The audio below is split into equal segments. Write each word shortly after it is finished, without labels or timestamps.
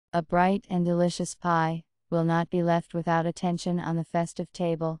A bright and delicious pie will not be left without attention on the festive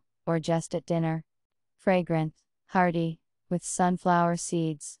table, or just at dinner. Fragrant, hearty, with sunflower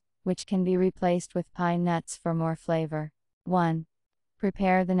seeds, which can be replaced with pine nuts for more flavor. 1.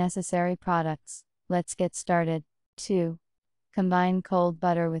 Prepare the necessary products. Let's get started. 2. Combine cold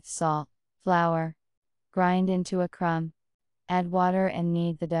butter with salt, flour. Grind into a crumb. Add water and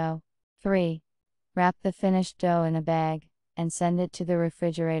knead the dough. 3. Wrap the finished dough in a bag, and send it to the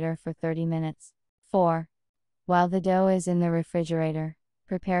refrigerator for 30 minutes. 4. While the dough is in the refrigerator,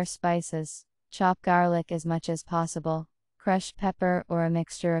 prepare spices. Chop garlic as much as possible, crushed pepper or a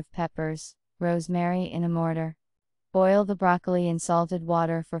mixture of peppers, rosemary in a mortar. Boil the broccoli in salted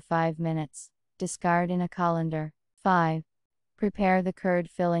water for 5 minutes. Discard in a colander. 5. Prepare the curd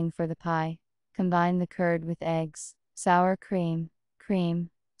filling for the pie. Combine the curd with eggs, sour cream,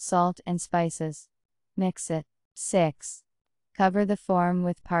 salt and spices. Mix it. 6. Cover the form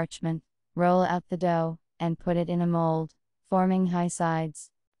with parchment, roll out the dough, and put it in a mold, forming high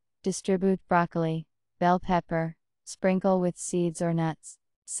sides. Distribute broccoli, bell pepper, sprinkle with seeds or nuts.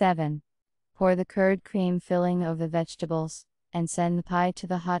 7. Pour the curd cream filling over the vegetables, and send the pie to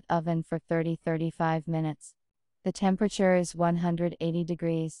the hot oven for 30-35 minutes. The temperature is 180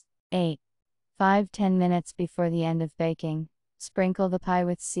 degrees. 8. 5-10 minutes before the end of baking, sprinkle the pie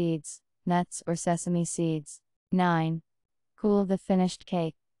with seeds, nuts or sesame seeds. 9. Cool the finished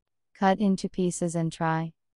cake. Cut into pieces and try.